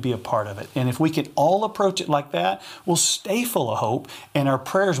doing and be a part of it. And if we can all approach it like that, we'll stay full of hope and our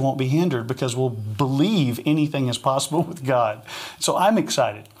prayers won't be hindered, because we'll believe anything is possible with God. So I'm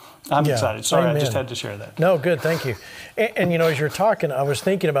excited. I'm excited. Sorry, Amen. I just had to share that. No, good. Thank you. And you know, as you're talking, I was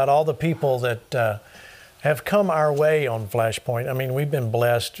thinking about all the people that have come our way on Flashpoint. I mean, we've been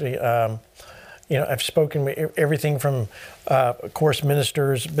blessed. You know, I've spoken with everything from, of course,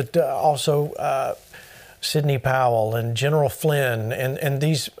 ministers, but also Sidney Powell and General Flynn and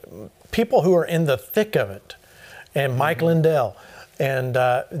these people who are in the thick of it, and Mike Lindell. And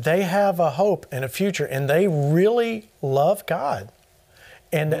they have a hope and a future, and they really love God.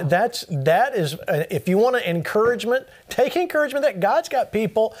 And that is, if you want encouragement, take encouragement that God's got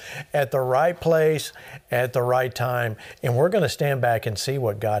people at the right place at the right time. And we're going to stand back and see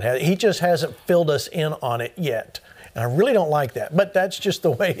what God has. He just hasn't filled us in on it yet. And I really don't like that, but that's just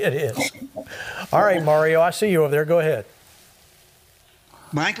the way it is. All right, Mario, I see you over there. Go ahead.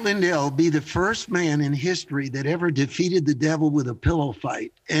 Mike Lindell will be the first man in history that ever defeated the devil with a pillow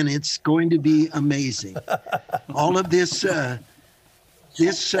fight. And it's going to be amazing. All of this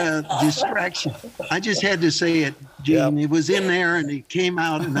distraction. I just had to say it, Gene. Yep. It was in there and it came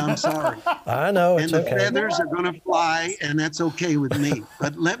out, and I'm sorry. I know, it's and the okay. feathers are going to fly, and that's okay with me.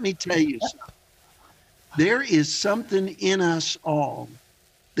 But let me tell you something. There is something in us all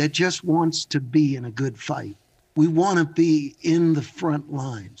that just wants to be in a good fight. We want to be in the front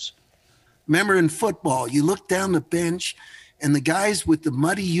lines. Remember in football, you look down the bench, and the guys with the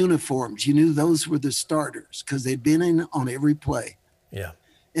muddy uniforms, you knew those were the starters because they'd been in on every play. Yeah.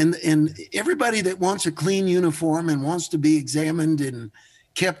 And everybody that wants a clean uniform and wants to be examined and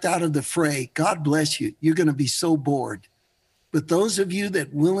kept out of the fray, God bless you. You're going to be so bored. But those of you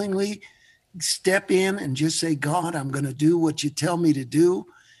that willingly step in and just say, God, I'm going to do what you tell me to do,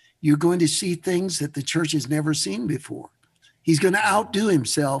 you're going to see things that the church has never seen before. He's going to outdo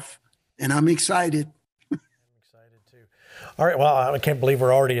himself, and I'm excited. All right, well, I can't believe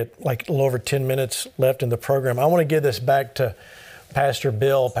we're already at like a little over 10 minutes left in the program. I want to give this back to Pastor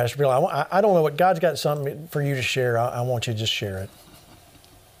Bill. Pastor Bill, I don't know what God's got something for you to share. I want you to just share it.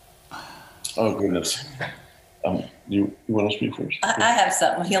 Oh, goodness. You want to speak first? I have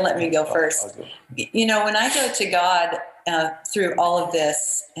something. He'll let me go first. Okay. You know, when I go to God through all of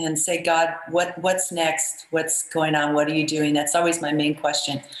this and say, God, what's next? What's going on? What are you doing? That's always my main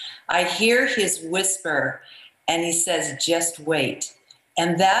question. I hear his whisper, and he says, just wait.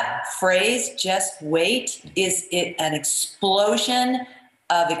 And that phrase, just wait, is an explosion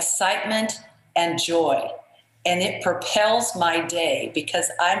of excitement and joy. And it propels my day, because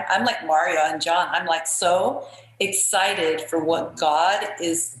I'm like Mario and John. I'm like so excited for what God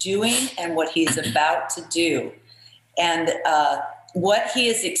is doing and what he's about to do. And what he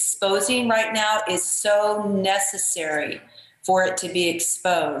is exposing right now is so necessary for it to be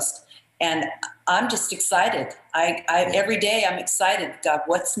exposed. And I'm just excited. I every day I'm excited. God,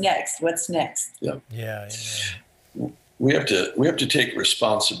 what's next? What's next? Yeah. We have to take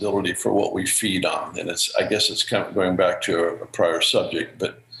responsibility for what we feed on, and I guess it's kind of going back to a prior subject.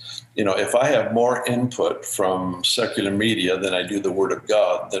 But you know, if I have more input from secular media than I do the Word of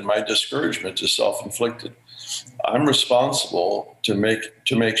God, then my discouragement is self-inflicted. I'm responsible to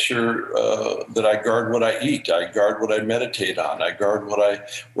make sure that I guard what I eat, I guard what I meditate on, I guard what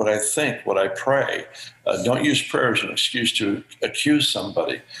I think, what I pray. Don't use prayer as an excuse to accuse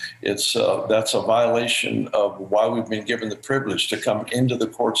somebody. That's a violation of why we've been given the privilege to come into the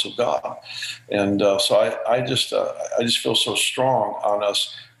courts of God. And so I just feel so strong on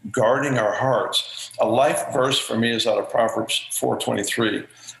us guarding our hearts. A life verse for me is out of Proverbs 4:23.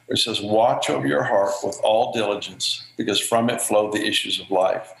 It says, watch over your heart with all diligence, because from it flow the issues of life.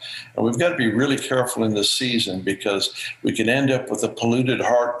 life. And we've got to be really careful in this season, because we can end up with a polluted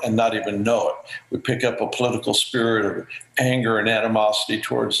heart and not even know it. We pick up a political spirit of anger and animosity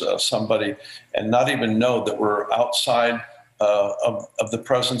towards somebody and not even know that we're outside of the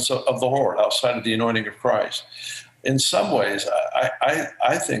presence of the Lord, outside of the anointing of Christ. In some ways,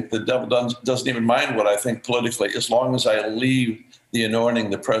 I think the devil doesn't even mind what I think politically, as long as I leave the anointing,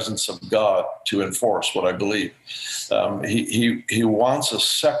 the presence of God to enforce what I believe. He wants us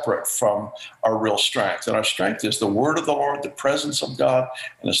separate from our real strength. And our strength is the word of the Lord, the presence of God,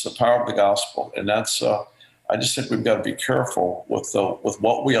 and it's the power of the gospel. And that's, I just think we've got to be careful with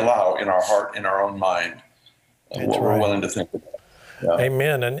what we allow in our heart, in our own mind, and what we're willing to think about. Yeah.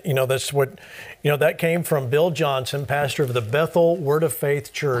 Amen. And, that's what, that came from Bill Johnson, pastor of the Bethel Word of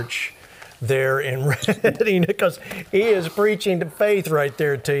Faith Church there in Redding, because he is preaching to faith right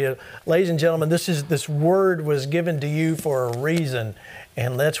there to you. Ladies and gentlemen, this word was given to you for a reason,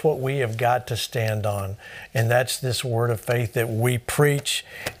 and that's what we have got to stand on. And that's this word of faith that we preach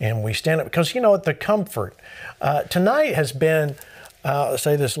and we stand up, because, the comfort. Tonight has been, I'll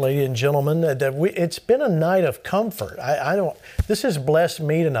say this, ladies and gentlemen, that it's been a night of comfort. This has blessed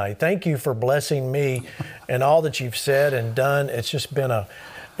me tonight. Thank you for blessing me and all that you've said and done. It's just been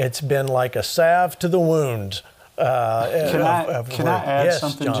it's been like a salve to the wound. Can I add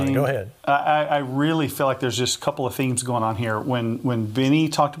something, John, Gene? go ahead. I really feel like there's just a couple of themes going on here. When Beni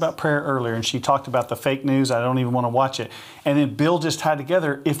talked about prayer earlier, and she talked about the fake news, I don't even want to watch it. And then Bill just tied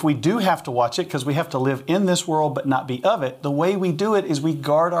together, if we do have to watch it, because we have to live in this world but not be of it, the way we do it is we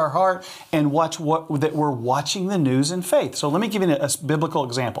guard our heart and watch that we're watching the news in faith. So let me give you a biblical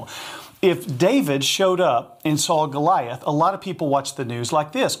example. If David showed up and saw Goliath, a lot of people watch the news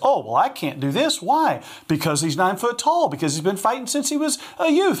like this. Oh, well, I can't do this. Why? Because he's 9 foot tall, because he's been fighting since he was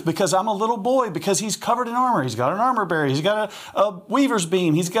a youth, because I'm a little boy, because he's covered in armor. He's got an armor bearer. He's got a weaver's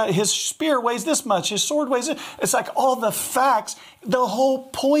beam. He's got his spear weighs this much. His sword weighs it. It's like all the facts. The whole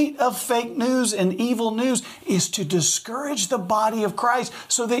point of fake news and evil news is to discourage the body of Christ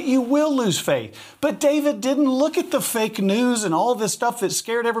so that you will lose faith. But David didn't look at the fake news and all this stuff that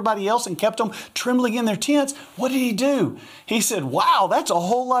scared everybody else and kept them trembling in their tents. What did he do? He said, wow, that's a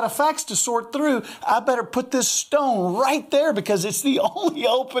whole lot of facts to sort through. I better put this stone right there because it's the only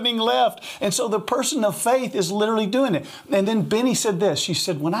opening left. And so the person of faith is literally doing it. And then Beni said this. She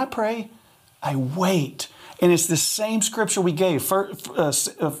said, when I pray, I wait. And it's the same scripture we gave, Psalms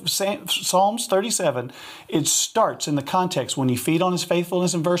 37. It starts in the context, when you feed on his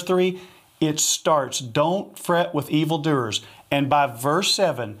faithfulness in verse 3, it starts, don't fret with evildoers. And by verse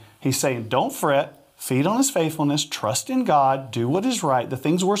 7, he's saying, don't fret, feed on his faithfulness, trust in God, do what is right, the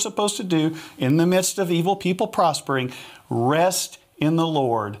things we're supposed to do in the midst of evil people prospering, rest in the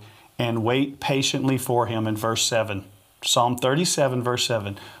Lord and wait patiently for him in verse 7. Psalm 37, verse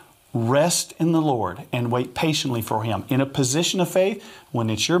 7. Rest in the Lord and wait patiently for him. In a position of faith, when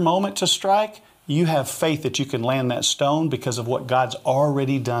it's your moment to strike, you have faith that you can land that stone because of what God's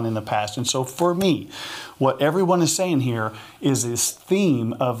already done in the past. And so for me, what everyone is saying here is this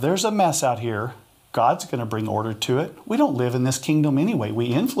theme of there's a mess out here. God's going to bring order to it. We don't live in this kingdom anyway. We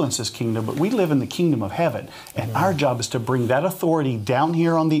influence this kingdom, but we live in the kingdom of heaven. And our job is to bring that authority down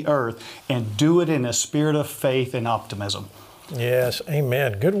here on the earth and do it in a spirit of faith and optimism. Yes,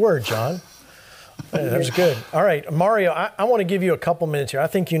 amen. Good word, John. That was good. All right, Mario, I want to give you a couple minutes here. I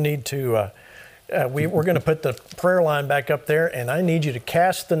think you need to, we're going to put the prayer line back up there, and I need you to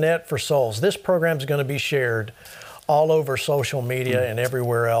cast the net for souls. This program is going to be shared all over social media and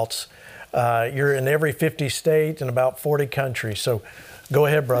everywhere else. You're in every 50 states and about 40 countries. So go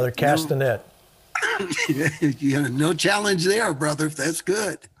ahead, brother, cast the net. No challenge there, brother. That's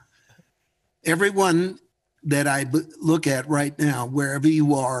good. Everyone that I look at right now, wherever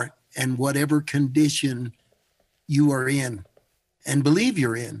you are and whatever condition you are in and believe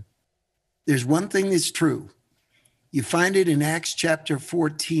you're in, there's one thing that's true. You find it in Acts chapter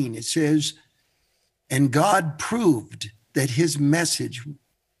 14. It says, and God proved that his message,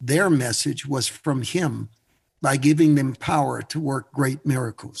 their message, was from him by giving them power to work great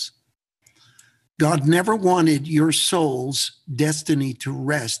miracles. God never wanted your soul's destiny to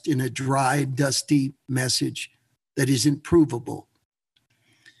rest in a dry, dusty message that isn't provable.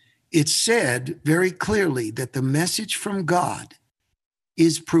 It said very clearly that the message from God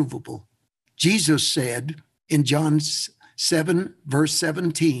is provable. Jesus said in John 7, verse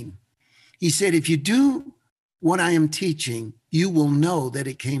 17, he said, if you do what I am teaching, you will know that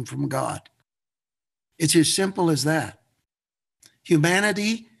it came from God. It's as simple as that.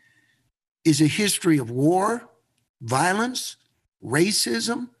 Humanity is a history of war, violence,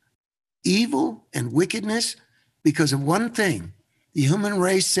 racism, evil, and wickedness because of one thing. The human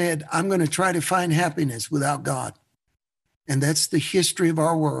race said, I'm going to try to find happiness without God. And that's the history of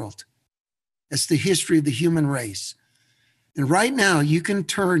our world. That's the history of the human race. And right now, you can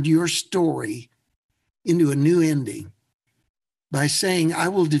turn your story into a new ending by saying, I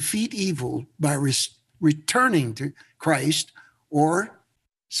will defeat evil by returning to Christ or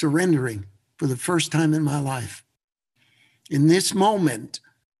surrendering for the first time in my life. In this moment,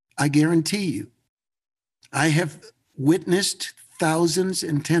 I guarantee you, I have witnessed thousands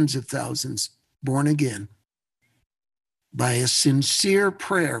and tens of thousands born again by a sincere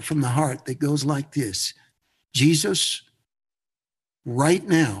prayer from the heart that goes like this: Jesus, right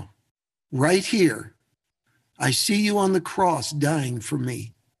now, right here, I see you on the cross dying for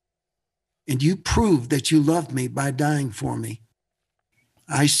me. And you proved that you loved me by dying for me.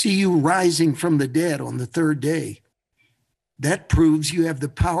 I see you rising from the dead on the third day. That proves you have the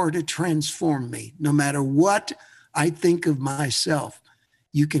power to transform me. No matter what I think of myself,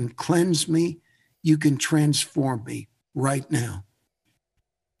 you can cleanse me, you can transform me right now.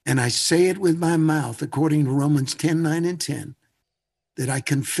 And I say it with my mouth, according to Romans 10:9 and 10, that I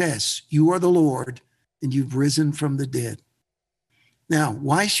confess you are the Lord and you've risen from the dead. Now,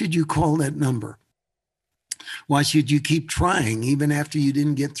 why should you call that number? Why should you keep trying even after you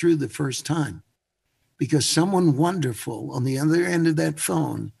didn't get through the first time? Because someone wonderful on the other end of that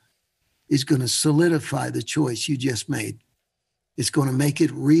phone is going to solidify the choice you just made. It's going to make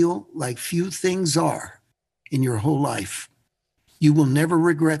it real like few things are in your whole life. You will never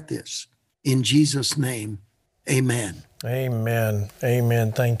regret this. In Jesus' name, amen. Amen.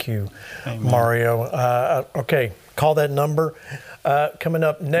 Amen. Thank you, Amen. Mario. Okay, call that number. Coming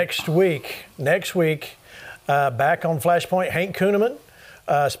up next week, back on Flashpoint, Hank Kuhneman.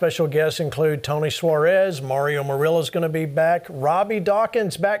 Special guests include Tony Suarez. Mario Murillo is going to be back. Robbie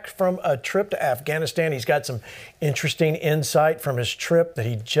Dawkins back from a trip to Afghanistan. He's got some interesting insight from his trip that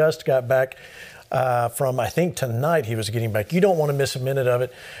he just got back from, I think tonight he was getting back. You don't want to miss a minute of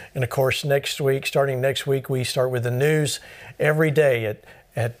it. And of course, starting next week, we start with the news every day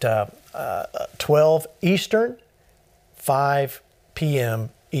at 12 Eastern, 5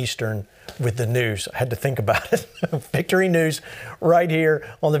 p.m. Eastern with the news. I had to think about it. Victory News right here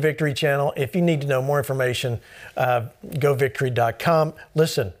on the Victory Channel. If you need to know more information, go victory.com.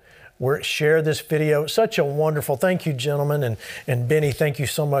 Listen, share this video. Such a wonderful, thank you, gentlemen. And Beni, thank you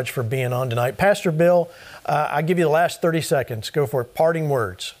so much for being on tonight. Pastor Bill, I give you the last 30 seconds. Go for it. Parting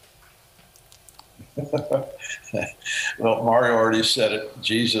words. Well, Mario already said it.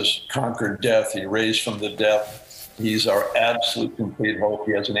 Jesus conquered death. He raised from the dead. He's our absolute complete hope.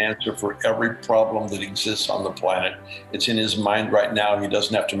 He has an answer for every problem that exists on the planet. It's in his mind right now. He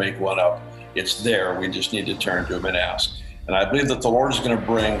doesn't have to make one up. It's there. We just need to turn to him and ask. And I believe that the Lord is going to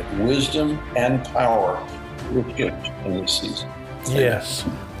bring wisdom and power to his gift in this season. Yes.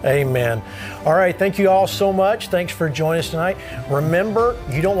 Amen. All right. Thank you all so much. Thanks for joining us tonight. Remember,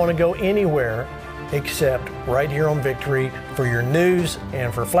 you don't want to go anywhere except right here on Victory for your news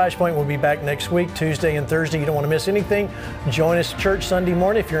and for Flashpoint. We'll be back next week, Tuesday and Thursday. You don't want to miss anything. Join us at church Sunday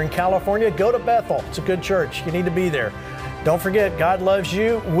morning. If you're in California, go to Bethel. It's a good church. You need to be there. Don't forget, God loves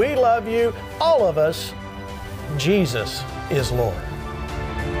you. We love you. All of us. Jesus is Lord.